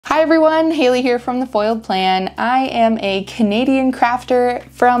Hi everyone, Haley here from The Foiled Plan. I am a Canadian crafter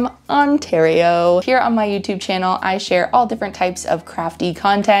from Ontario. Here on my YouTube channel, I share all different types of crafty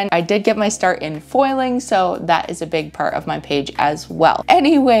content. I did get my start in foiling, so that is a big part of my page as well.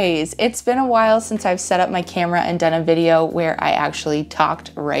 Anyways, it's been a while since I've set up my camera and done a video where I actually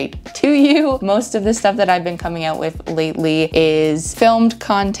talked right to you. Most of the stuff that I've been coming out with lately is filmed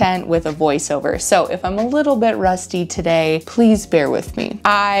content with a voiceover. So if I'm a little bit rusty today, please bear with me.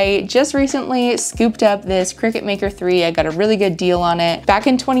 I just recently scooped up this Cricut Maker 3. I got a really good deal on it. Back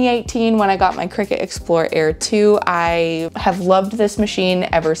in 2018, when I got my Cricut Explore Air 2, I have loved this machine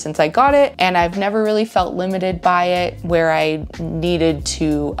ever since I got it, and I've never really felt limited by it where I needed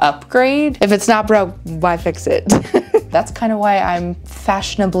to upgrade. If it's not broke, why fix it? That's kind of why I'm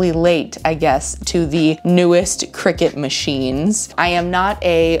fashionably late, I guess, to the newest Cricut machines. I am not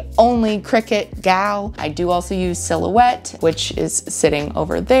a only Cricut gal. I do also use Silhouette, which is sitting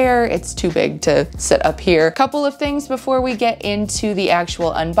over there. It's too big to sit up here. Couple of things before we get into the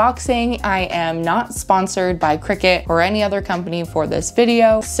actual unboxing. I am not sponsored by Cricut or any other company for this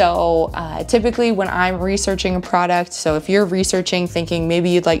video. So typically when I'm researching a product, so if you're researching thinking maybe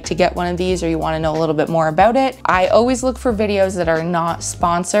you'd like to get one of these or you want to know a little bit more about it, I always look for videos that are not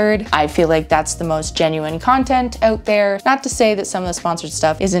sponsored. I feel like that's the most genuine content out there. Not to say that some of the sponsored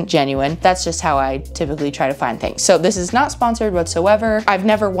stuff isn't genuine. That's just how I typically try to find things. So this is not sponsored whatsoever. I've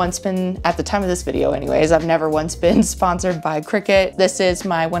never once been, at the time of this video anyways, I've never once been sponsored by Cricut. This is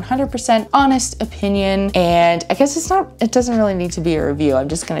my 100% honest opinion, and I guess it doesn't really need to be a review. I'm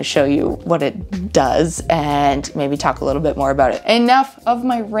just gonna show you what it does and maybe talk a little bit more about it. Enough of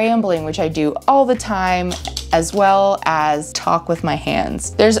my rambling, which I do all the time, as well as talk with my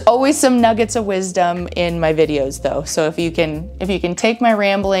hands. There's always some nuggets of wisdom in my videos though, so if you can take my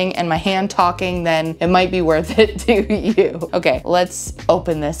rambling and my hand talking, then it might be worth it to you. Okay, let's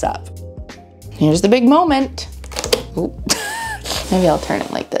open this up. Here's the big moment. Ooh. Maybe I'll turn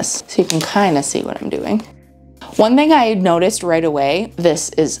it like this so you can kind of see what I'm doing. One thing I noticed right away, this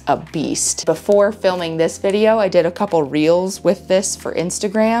is a beast. Before filming this video, I did a couple reels with this for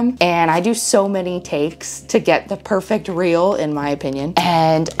Instagram, and I do so many takes to get the perfect reel, in my opinion.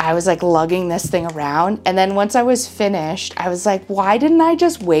 And I was like lugging this thing around. And then once I was finished, I was like, why didn't I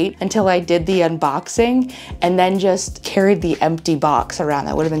just wait until I did the unboxing and then just carried the empty box around?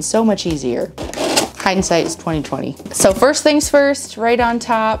 That would have been so much easier. Hindsight is 2020. So first things first, right on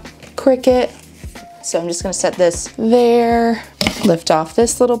top, Cricut. So I'm just gonna set this there, lift off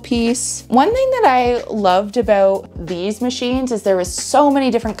this little piece. One thing that I loved about these machines is there was so many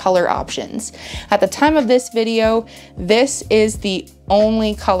different color options. At the time of this video, this is the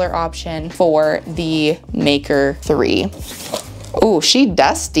only color option for the Maker 3. Oh, she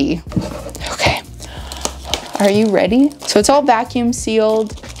dusty. Okay, are you ready? So it's all vacuum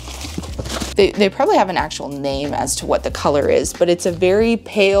sealed. They probably have an actual name as to what the color is, but it's a very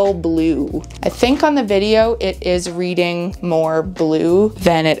pale blue. I think on the video it is reading more blue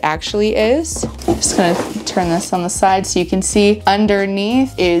than it actually is. I'm just gonna turn this on the side so you can see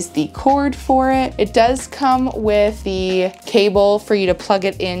underneath is the cord for it. It does come with the cable for you to plug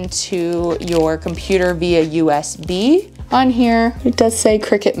it into your computer via USB. On here, it does say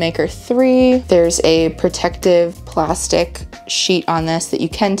Cricut Maker 3. There's a protective plastic sheet on this that you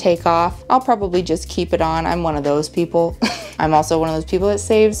can take off. I'll probably just keep it on. I'm one of those people. I'm also one of those people that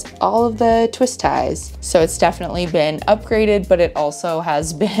saves all of the twist ties. So it's definitely been upgraded, but it also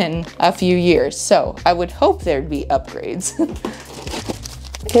has been a few years. So I would hope there'd be upgrades.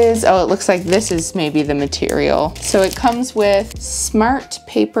 Oh, it looks like this is maybe the material. So it comes with smart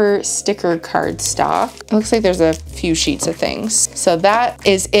paper sticker cardstock. It looks like there's a few sheets of things. So that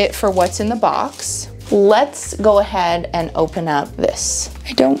is it for what's in the box. Let's go ahead and open up this.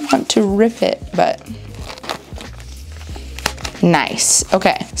 I don't want to rip it, but nice.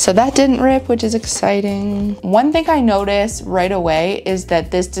 Okay, so that didn't rip, which is exciting. One thing I noticed right away is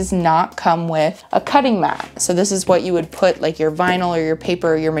that this does not come with a cutting mat. So this is what you would put like your vinyl or your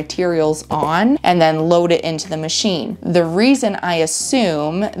paper or your materials on and then load it into the machine. The reason I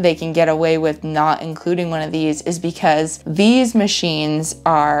assume they can get away with not including one of these is because these machines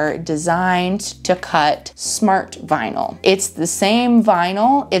are designed to cut smart vinyl. It's the same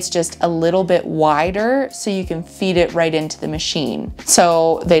vinyl, it's just a little bit wider so you can feed it right into the machine.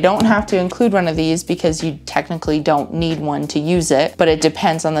 So they don't have to include one of these because you technically don't need one to use it, but it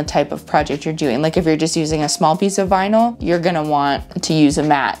depends on the type of project you're doing. Like if you're just using a small piece of vinyl, you're gonna want to use a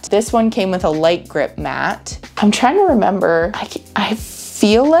mat. This one came with a light grip mat. I'm trying to remember, I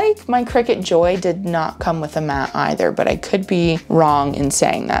feel like my Cricut Joy did not come with a mat either, but I could be wrong in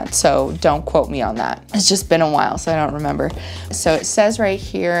saying that, so don't quote me on that. It's just been a while, so I don't remember. So it says right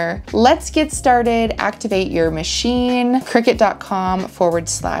here, let's get started, activate your machine,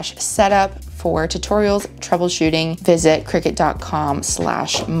 cricut.com/setup. For tutorials, troubleshooting, visit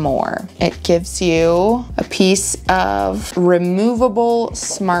cricut.com/more. It gives you a piece of removable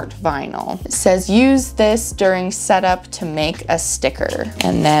smart vinyl. It says use this during setup to make a sticker.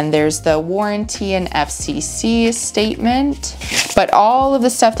 And then there's the warranty and FCC statement. But all of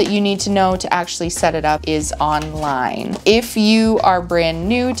the stuff that you need to know to actually set it up is online. If you are brand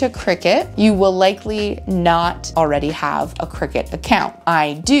new to Cricut, you will likely not already have a Cricut account.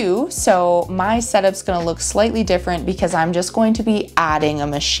 I do, so my setup's gonna look slightly different because I'm just going to be adding a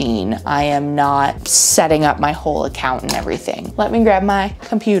machine. I am not setting up my whole account and everything. Let me grab my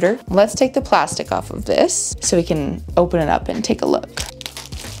computer. Let's take the plastic off of this so we can open it up and take a look.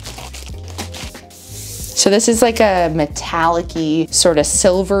 So this is like a metallic-y, sort of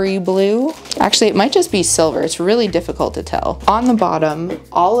silvery blue. Actually, it might just be silver. It's really difficult to tell. On the bottom,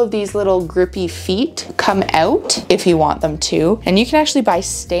 all of these little grippy feet come out if you want them to. And you can actually buy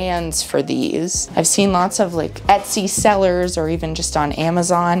stands for these. I've seen lots of like Etsy sellers or even just on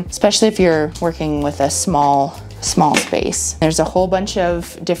Amazon, especially if you're working with a small space. There's a whole bunch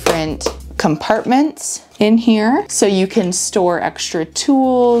of different compartments in here, so you can store extra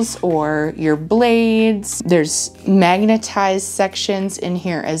tools or your blades. There's magnetized sections in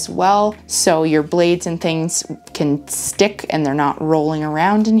here as well, so your blades and things can stick and they're not rolling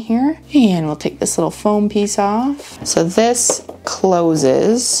around in here. And we'll take this little foam piece off. So this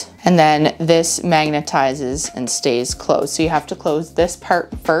closes, and then this magnetizes and stays closed. So you have to close this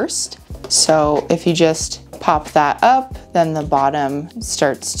part first. So if you just pop that up, then the bottom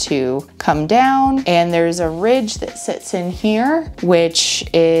starts to come down, and there's a ridge that sits in here, which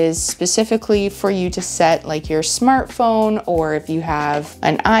is specifically for you to set like your smartphone, or if you have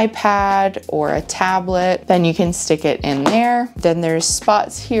an iPad or a tablet, then you can stick it in there. Then there's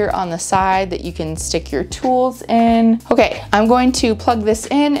spots here on the side that you can stick your tools in. Okay, I'm going to plug this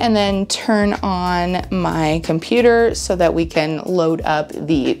in and then turn on my computer so that we can load up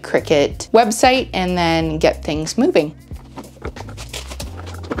the Cricut website and then get things moving.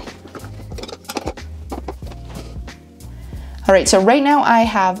 All right, so right now I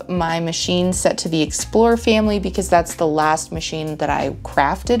have my machine set to the Explorer family because that's the last machine that I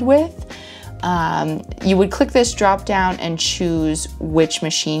crafted with. You would click this drop down and choose which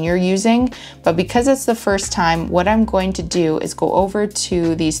machine you're using, but because it's the first time, what I'm going to do is go over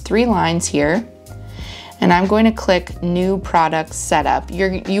to these three lines here, and I'm going to click New Product Setup.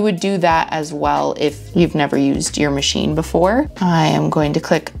 You would do that as well if you've never used your machine before. I am going to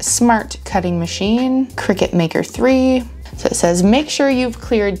click Smart Cutting Machine, Cricut Maker 3. So it says, make sure you've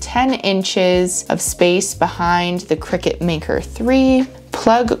cleared 10 inches of space behind the Cricut Maker 3.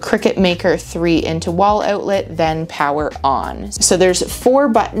 Plug Cricut Maker 3 into wall outlet, then power on. So there's 4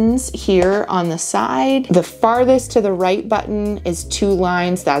 buttons here on the side. The farthest to the right button is 2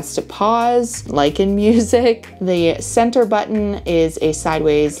 lines, that's to pause, like in music. The center button is a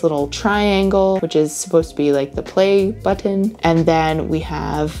sideways little triangle, which is supposed to be like the play button. And then we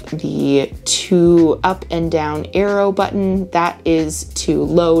have the 2 up and down arrow button, that is to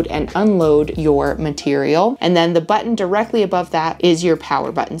load and unload your material. And then the button directly above that is your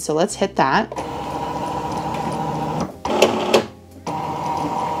power button. So let's hit that.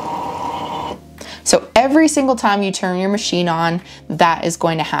 So every single time you turn your machine on, that is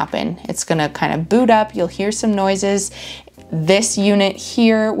going to happen. It's going to kind of boot up. You'll hear some noises. This unit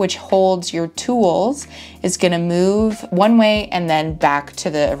here, which holds your tools, is going to move one way and then back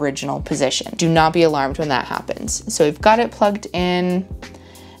to the original position. Do not be alarmed when that happens. So we've got it plugged in,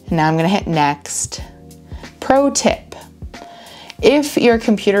 and now I'm going to hit next. Pro tip. If your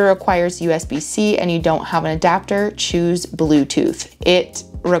computer requires USB-C and you don't have an adapter, choose Bluetooth. It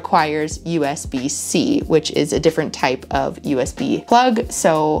requires USB-C, which is a different type of USB plug.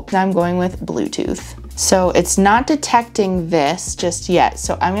 So I'm going with Bluetooth. So it's not detecting this just yet.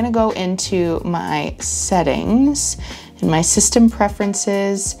 So I'm gonna go into my settings and my system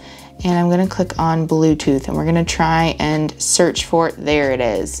preferences, and I'm gonna click on Bluetooth, and we're gonna try and search for it. There it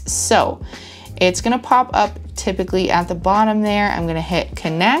is. So it's gonna pop up typically at the bottom there. I'm gonna hit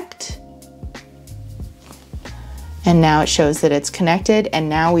connect. And now it shows that it's connected. And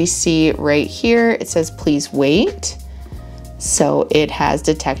now we see right here, it says please wait. So it has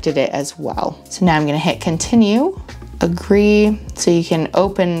detected it as well. So now I'm gonna hit continue, agree. So you can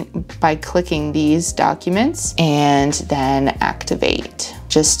open by clicking these documents and then activate.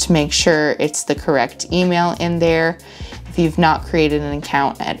 Just to make sure it's the correct email in there. If you've not created an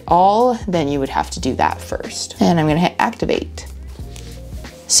account at all, then you would have to do that first. And I'm gonna hit activate.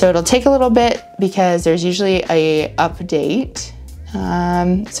 So it'll take a little bit because there's usually a update.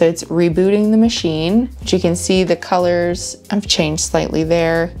 So it's rebooting the machine, which you can see the colors I've changed slightly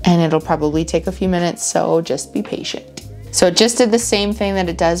there, and it'll probably take a few minutes, so just be patient. So it just did the same thing that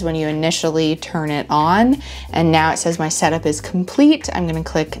it does when you initially turn it on, and now it says my setup is complete. I'm gonna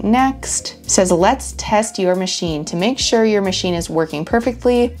click next. It says let's test your machine. To make sure your machine is working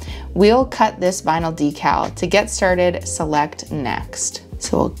perfectly, we'll cut this vinyl decal. To get started, select next.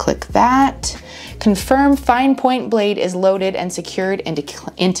 So we'll click that. Confirm fine point blade is loaded and secured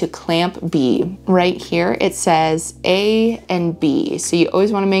into clamp B. Right here it says A and B. So you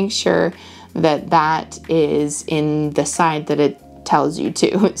always wanna make sure that that is in the side that it tells you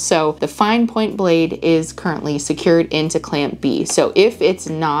to. So the fine point blade is currently secured into clamp B. So if it's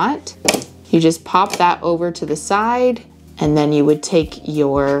not, you just pop that over to the side, and then you would take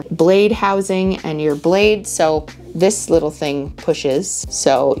your blade housing and your blade. So this little thing pushes,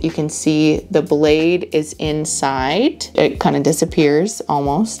 so you can see the blade is inside. It kind of disappears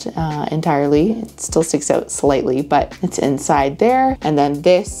almost entirely. It still sticks out slightly, but it's inside there. And then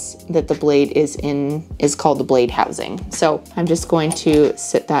this that the blade is in is called the blade housing. So I'm just going to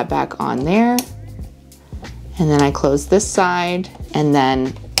sit that back on there. And then I close this side and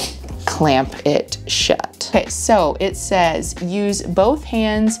then clamp it shut. Okay, so it says use both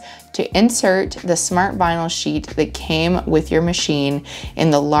hands to insert the smart vinyl sheet that came with your machine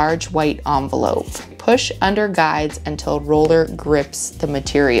in the large white envelope. Push under guides until roller grips the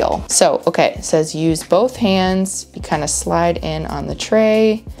material. So, okay, it says use both hands. You kind of slide in on the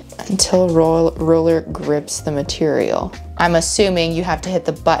tray until roller grips the material. I'm assuming you have to hit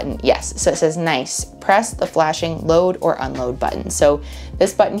the button. Yes, so it says nice. Press the flashing load or unload button. So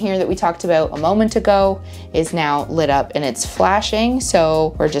this button here that we talked about a moment ago is now lit up and it's flashing.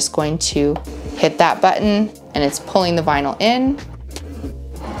 So we're just going to hit that button and it's pulling the vinyl in.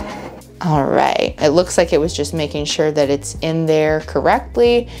 All right, it looks like it was just making sure that it's in there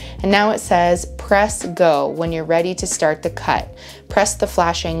correctly. And now it says press go when you're ready to start the cut. Press the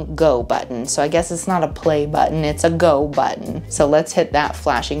flashing go button. So I guess it's not a play button, it's a go button. So let's hit that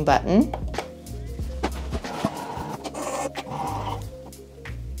flashing button.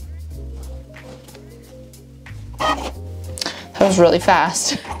 That was really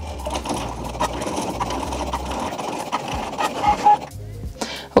fast.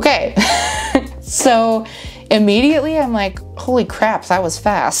 Okay, so immediately I'm like, holy crap, that was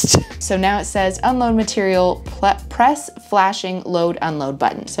fast. So now it says unload material, press flashing load unload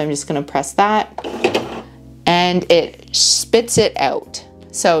button. So I'm just gonna press that and it spits it out.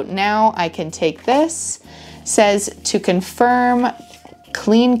 So now I can take this, says to confirm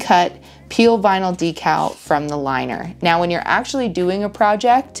clean cut, peel vinyl decal from the liner. Now, when you're actually doing a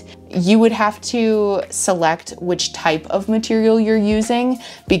project, you would have to select which type of material you're using.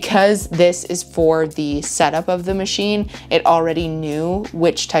 Because this is for the setup of the machine, it already knew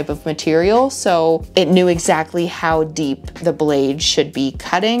which type of material, so it knew exactly how deep the blade should be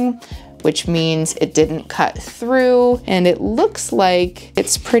cutting, which means it didn't cut through, and it looks like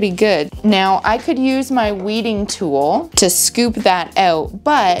it's pretty good. Now, I could use my weeding tool to scoop that out,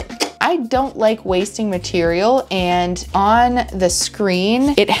 but I don't like wasting material, and on the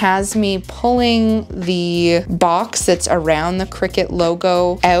screen, it has me pulling the box that's around the Cricut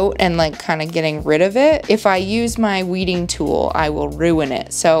logo out and like kind of getting rid of it. If I use my weeding tool, I will ruin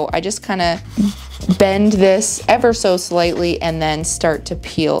it. So I just kind of bend this ever so slightly and then start to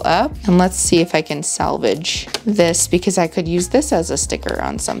peel up. And let's see if I can salvage this, because I could use this as a sticker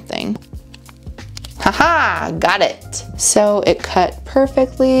on something. Haha, got it. So it cut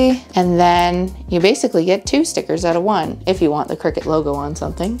perfectly, and then you basically get 2 stickers out of 1 if you want the Cricut logo on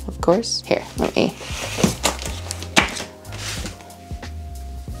something, of course. Here, let me.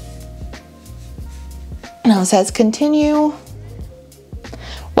 Now it says continue.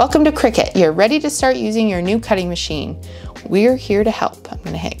 Welcome to Cricut. You're ready to start using your new cutting machine. We're here to help. I'm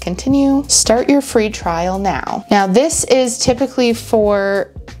gonna hit continue. Start your free trial now. Now this is typically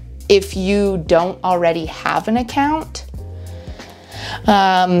for if you don't already have an account.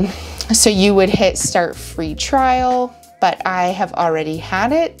 So you would hit start free trial, but I have already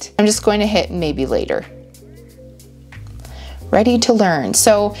had it. I'm just going to hit maybe later. Ready to learn.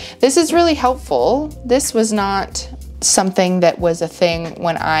 So this is really helpful. This was not something that was a thing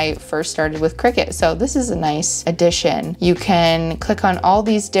when I first started with Cricut. So this is a nice addition. You can click on all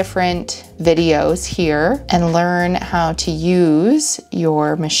these different videos here and learn how to use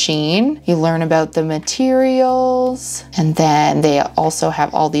your machine. You learn about the materials, and then they also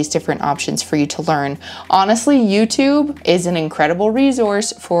have all these different options for you to learn. Honestly, YouTube is an incredible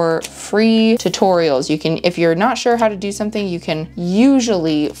resource for free tutorials. You can, if you're not sure how to do something, you can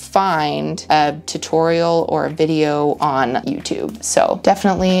usually find a tutorial or a video on YouTube. So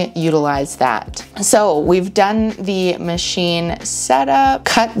definitely utilize that. So we've done the machine setup,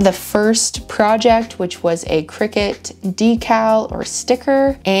 cut the first project, which was a Cricut decal or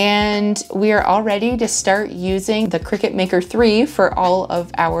sticker, and we are all ready to start using the Cricut Maker 3 for all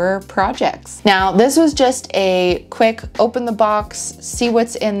of our projects. Now, this was just a quick open the box, see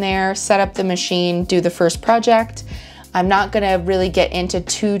what's in there, set up the machine, do the first project. I'm not gonna really get into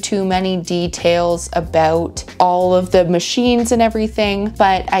too many details about all of the machines and everything,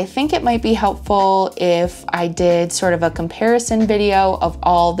 but I think it might be helpful if I did sort of a comparison video of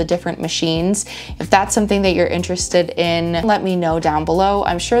all the different machines. If that's something that you're interested in, let me know down below.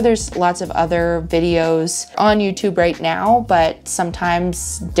 I'm sure there's lots of other videos on YouTube right now, but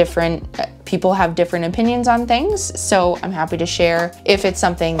sometimes different people have different opinions on things, so I'm happy to share if it's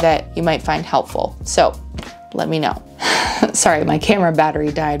something that you might find helpful. So let me know. Sorry, my camera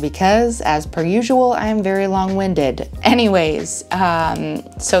battery died because, as per usual, I am very long-winded. Anyways,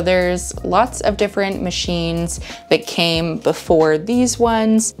 so there's lots of different machines that came before these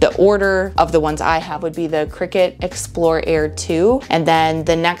ones. The order of the ones I have would be the Cricut Explore Air 2, and then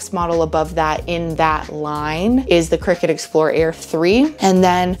the next model above that in that line is the Cricut Explore Air 3. And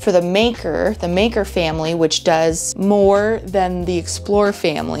then for the Maker family, which does more than the Explore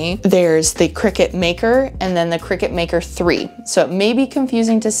family, there's the Cricut Maker and then the Cricut Maker 3. So it may be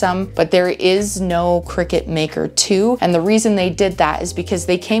confusing to some, but there is no Cricut Maker 2. And the reason they did that is because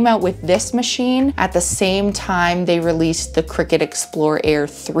they came out with this machine at the same time they released the Cricut Explore Air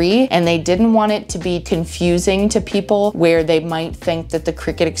 3. And they didn't want it to be confusing to people where they might think that the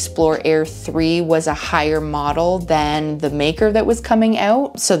Cricut Explore Air 3 was a higher model than the Maker that was coming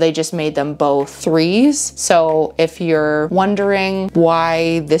out. So they just made them both 3s. So if you're wondering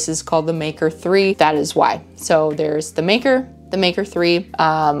why this is called the Maker 3, that is why. So there's the Maker 3,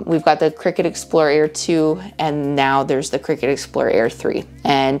 we've got the Cricut Explore Air 2, and now there's the Cricut Explore Air 3.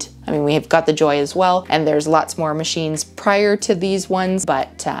 And I mean, we've got the Joy as well, and there's lots more machines prior to these ones,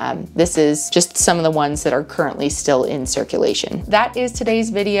 but this is just some of the ones that are currently still in circulation. That is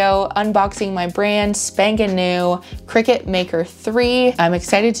today's video, unboxing my brand spanking new Cricut Maker 3. I'm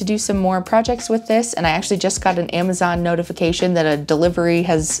excited to do some more projects with this, and I actually just got an Amazon notification that a delivery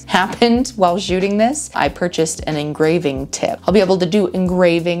has happened while shooting this. I purchased an engraving tip. I'll be able to do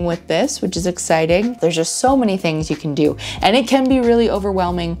engraving with this, which is exciting. There's just so many things you can do, and it can be really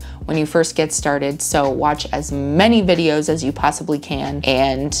overwhelming when you first get started. So watch as many videos as you possibly can,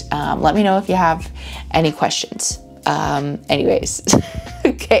 and let me know if you have any questions. Anyways,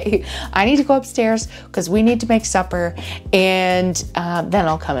 okay, I need to go upstairs because we need to make supper, and then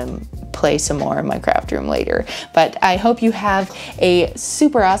I'll come and play some more in my craft room later. But I hope you have a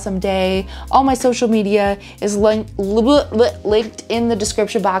super awesome day. All my social media is linked in the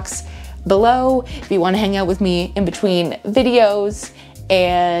description box below if you want to hang out with me in between videos.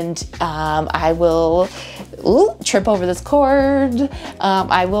 And I will trip over this cord.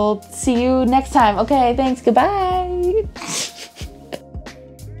 I will see you next time. Okay, thanks, goodbye.